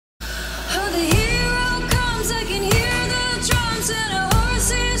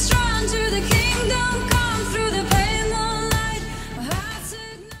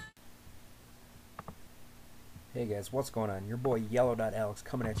guys, what's going on? Your boy Yellow.Alex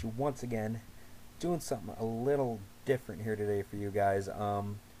coming at you once again, doing something a little different here today for you guys.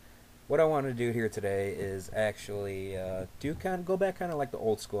 What I want to do here today is actually go back kind of like the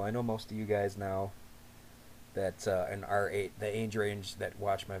old school. I know most of you guys now that in our the age range that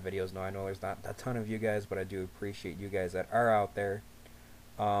watch my videos know. I know there's not a ton of you guys, but I do appreciate you guys that are out there.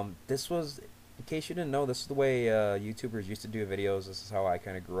 This was, in case you didn't know, this is the way YouTubers used to do videos. This is how I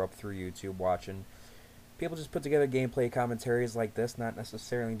kind of grew up through YouTube, watching people just put together gameplay commentaries like this, not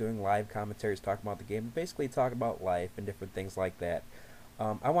necessarily doing live commentaries talking about the game, but basically talking about life and different things like that.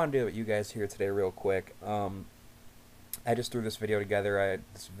 I want to do it with you guys here today real quick. I just threw this video together.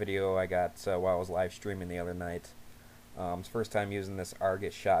 This video I got while I was live streaming the other night. It's the first time using this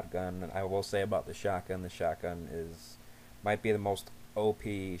Argus shotgun, and I will say about the shotgun might be the most OP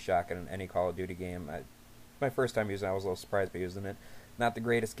shotgun in any Call of Duty game. My first time using it, I was a little surprised by using it. Not the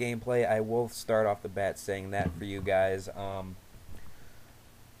greatest gameplay. I will start off the bat saying that for you guys.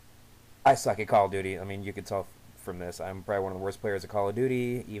 I suck at Call of Duty. I mean, you can tell from this. I'm probably one of the worst players at Call of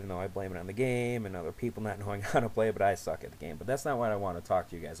Duty, even though I blame it on the game and other people not knowing how to play, but I suck at the game. But that's not what I want to talk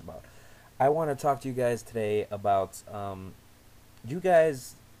to you guys about. I want to talk to you guys today about you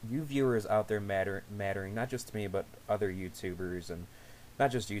viewers out there mattering, not just to me, but other YouTubers, and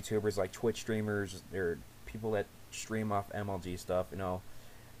not just YouTubers, like Twitch streamers. There are people that stream off MLG stuff. You know,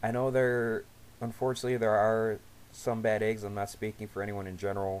 I know unfortunately there are some bad eggs. I'm not speaking for anyone in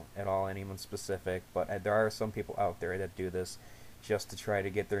general at all, anyone specific, but there are some people out there that do this just to try to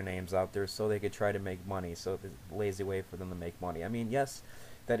get their names out there so they could try to make money. So it's a lazy way for them to make money. I mean, yes,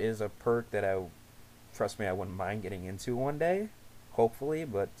 that is a perk that trust me, I wouldn't mind getting into one day, hopefully,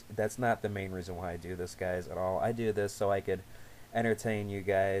 but that's not the main reason why I do this, guys, at all. I do this so I could entertain you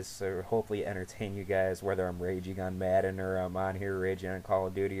guys, or hopefully entertain you guys, whether I'm raging on Madden or I'm on here raging on Call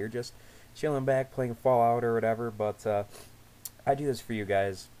of Duty or just chilling back playing Fallout or whatever. But I do this for you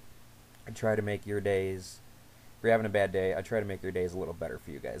guys. I try to make your days, if you're having a bad day, I try to make your days a little better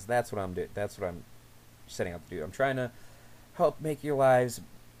for you guys. That's what I'm doing. That's what I'm setting out to do. I'm trying to help make your lives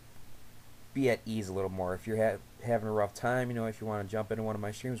be at ease a little more. If you're having a rough time, you know, if you want to jump into one of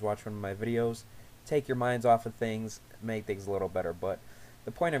my streams, watch one of my videos, take your minds off of things, make things a little better. But the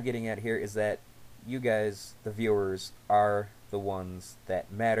point I'm getting at here is that you guys, the viewers, are the ones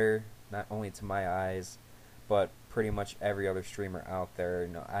that matter, not only to my eyes, but pretty much every other streamer out there.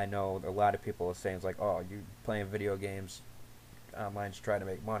 You know, I know a lot of people are saying, it's like, oh, you playing video games online to try to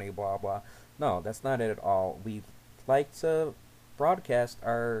make money, blah blah. No, that's not it at all. We like to broadcast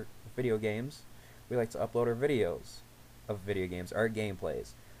our video games. We like to upload our videos of video games, our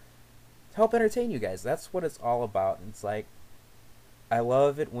gameplays, to help entertain you guys. That's what it's all about. And it's like, I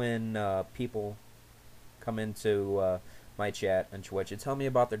love it when people come into my chat and Twitch and tell me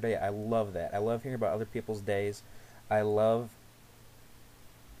about their day. I love that. I love hearing about other people's days. I love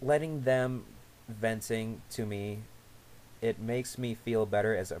letting them venting to me. It makes me feel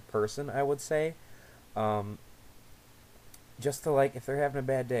better as a person, I would say. Just to, like, if they're having a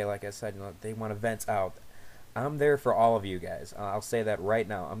bad day, like I said, you know, they want to vent out, I'm there for all of you guys. I'll say that right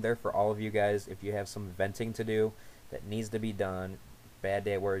now. I'm there for all of you guys. If you have some venting to do that needs to be done, bad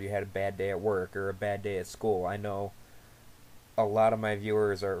day where you had a bad day at work or a bad day at school. I know a lot of my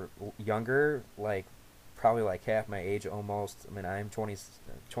viewers are younger, like probably like half my age almost. I mean, I'm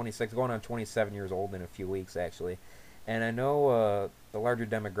 26, going on 27 years old in a few weeks, actually. And I know the larger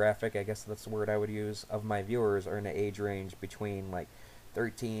demographic, I guess that's the word I would use, of my viewers are in the age range between like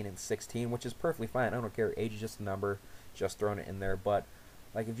 13 and 16, which is perfectly fine. I don't care. Age is just a number, just throwing it in there. But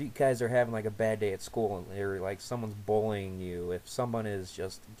like, if you guys are having like a bad day at school and or like someone's bullying you, if someone is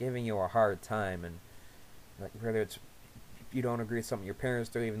just giving you a hard time, and like whether it's, if you don't agree with something your parents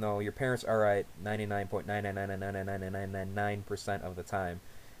do, even though your parents are right 99.999999999% of the time,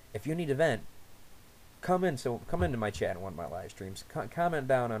 if you need to vent, come into my chat in one of my live streams. Comment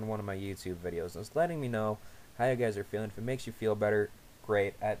down on one of my YouTube videos. Just letting me know how you guys are feeling. If it makes you feel better,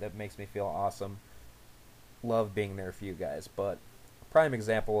 great. That makes me feel awesome. Love being there for you guys. But prime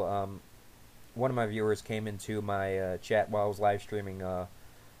example, one of my viewers came into my chat while I was live streaming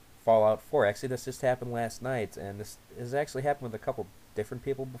Fallout 4. Actually, this just happened last night, and this has actually happened with a couple different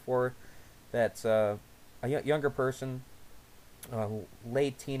people before. That's a younger person,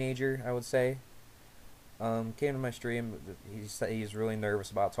 late teenager, I would say. Came to my stream. He's really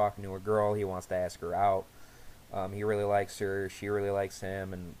nervous about talking to a girl. He wants to ask her out. He really likes her. She really likes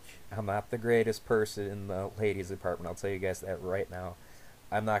him. And I'm not the greatest person in the ladies department. I'll tell you guys that right now.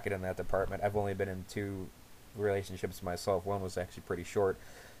 I'm not good in that department. I've only been in 2 relationships myself. One was actually pretty short.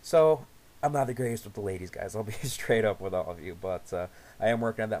 So I'm not the greatest with the ladies, guys. I'll be straight up with all of you. But I am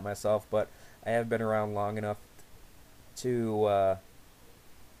working on that myself. But I have been around long enough to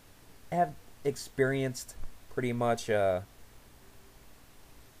have experienced pretty much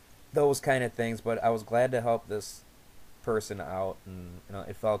those kind of things, but I was glad to help this person out, and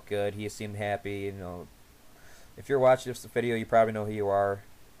it felt good. He seemed happy. If you're watching this video, you probably know who you are.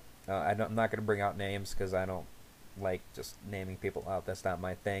 I'm not going to bring out names because I don't like just naming people out. That's not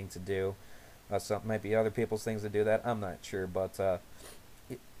my thing to do. Some might be other people's things to do that. I'm not sure, but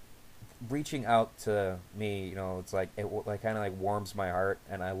reaching out to me, it's like it kind of like warms my heart,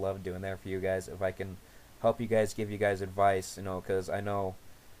 and I love doing that for you guys. If I can help you guys, give you guys advice, because I know,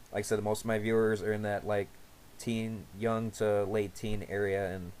 like I said, most of my viewers are in that like young to late teen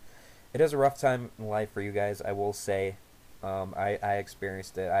area, and it is a rough time in life for you guys. I will say, I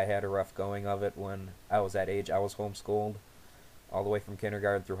experienced it. I had a rough going of it when I was that age. I was homeschooled all the way from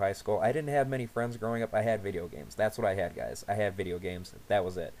kindergarten through high school. I didn't have many friends growing up. I had video games. That's what I had, guys. I had video games. That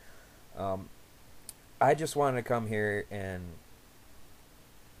was it. I just wanted to come here and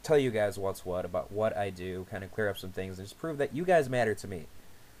tell you guys what's what about what I do, kind of clear up some things, and just prove that you guys matter to me.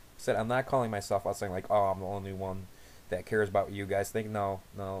 Said I'm not calling myself out saying like, oh, I'm the only one that cares about what you guys think. No.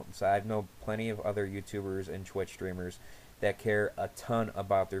 So I know plenty of other YouTubers and Twitch streamers that care a ton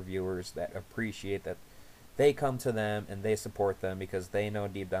about their viewers, that appreciate that they come to them and they support them because they know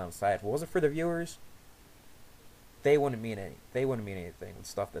deep down inside, if it wasn't for the viewers, they wouldn't mean anything with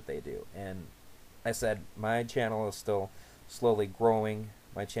stuff that they do. And I said my channel is still slowly growing.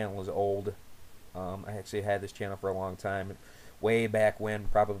 My channel is old. I actually had this channel for a long time. Way back when,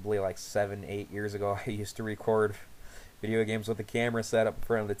 probably like 7-8 years ago, I used to record video games with the camera set up in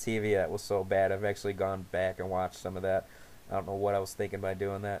front of the TV. That was so bad. I've actually gone back and watched some of that. I don't know what I was thinking by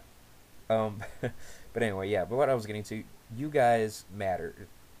doing that. But anyway, yeah. But what I was getting to, you guys matter.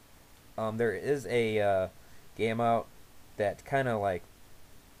 There is a game out that kind of like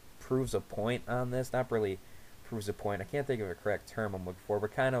proves a point on this. Not really proves a point. I can't think of a correct term I'm looking for,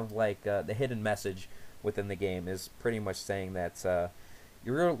 but kind of like the hidden message within the game is pretty much saying that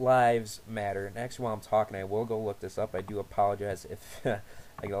your lives matter. And actually, while I'm talking, I will go look this up. I do apologize if I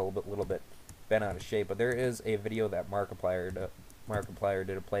get a little bit bent out of shape, but there is a video that Markiplier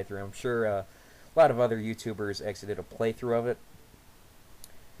did a playthrough. I'm sure a lot of other YouTubers actually did a playthrough of it.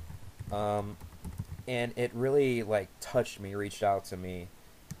 And it really like touched me, reached out to me,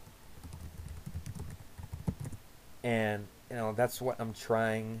 and that's what I'm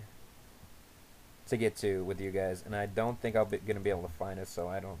trying to get to with you guys, and I don't think I'm gonna be able to find it, so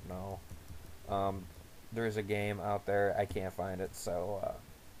I don't know. There's a game out there, I can't find it, so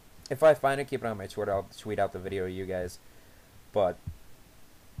if I find it, keep it on my Twitter. I'll tweet out the video to you guys. But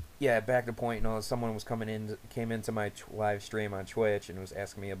yeah, back to the point. Someone came into my live stream on Twitch and was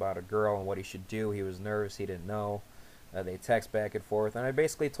asking me about a girl and what he should do. He was nervous. He didn't know. They text back and forth, and I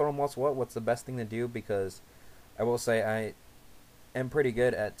basically told him what's the best thing to do, because I will say I am pretty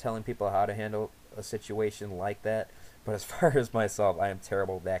good at telling people how to handle a situation like that. But as far as myself, I am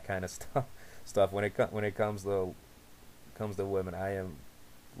terrible at that kind of stuff. When it comes to women, I am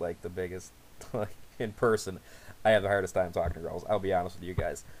like the biggest like in person. I have the hardest time talking to girls. I'll be honest with you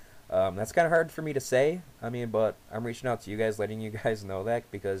guys. That's kind of hard for me to say. But I'm reaching out to you guys, letting you guys know that,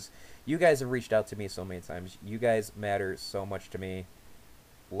 because you guys have reached out to me so many times. You guys matter so much to me.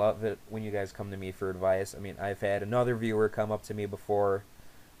 Love it when you guys come to me for advice. I've had another viewer come up to me before,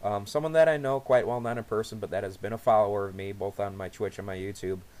 someone that I know quite well, not in person, but that has been a follower of me, both on my Twitch and my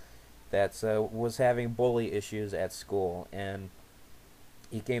YouTube, that was having bully issues at school, and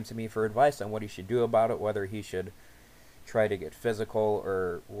he came to me for advice on what he should do about it, whether he should try to get physical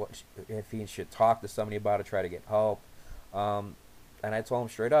or if he should talk to somebody about it, try to get help. And I told him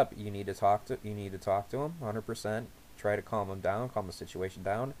straight up, you need to talk to him 100%. Try to calm him down, calm the situation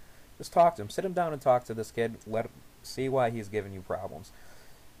down. Just talk to him. Sit him down and talk to this kid. See why he's giving you problems.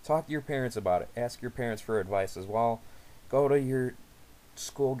 Talk to your parents about it. Ask your parents for advice as well. Go to your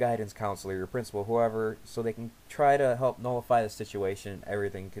school guidance counselor, your principal, whoever, so they can try to help nullify the situation.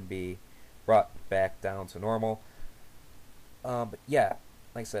 Everything can be brought back down to normal. But yeah,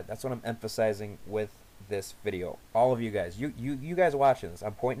 like I said, that's what I'm emphasizing with this video. All of you guys, you guys watching this,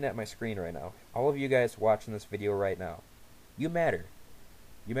 I'm pointing at my screen right now. All of you guys watching this video right now, you matter.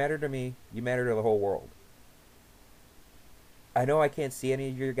 You matter to me. You matter to the whole world. I know I can't see any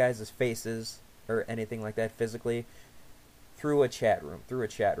of your guys' faces or anything like that physically through a chat room, through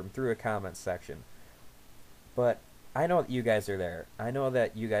a comment section. But I know that you guys are there. I know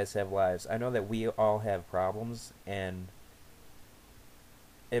that you guys have lives. I know that we all have problems, and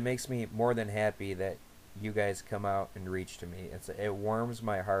it makes me more than happy that you guys come out and reach to me. It warms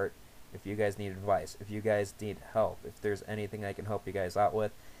my heart if you guys need advice, if you guys need help, if there's anything I can help you guys out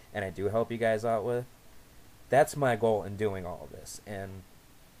with, and I do help you guys out with. that's my goal in doing all of this, and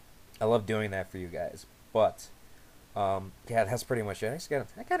I love doing that for you guys. But yeah, that's pretty much it.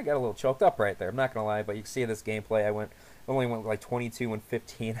 I kind of got a little choked up right there. I'm not gonna lie, but you can see this gameplay. Only went like 22 and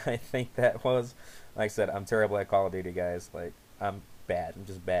 15. I think that was. Like I said, I'm terrible at Call of Duty, guys. Like I'm bad. I'm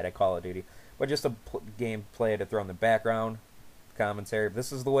just bad at Call of Duty. But just a gameplay to throw in the background, commentary.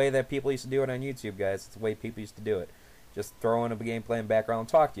 This is the way that people used to do it on YouTube, guys. It's the way people used to do it. Just throw in a gameplay in the background and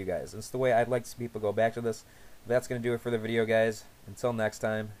talk to you guys. It's the way I'd like to see people go back to this. That's gonna do it for the video, guys. Until next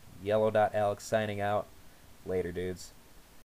time, Yellow.Alex signing out. Later, dudes.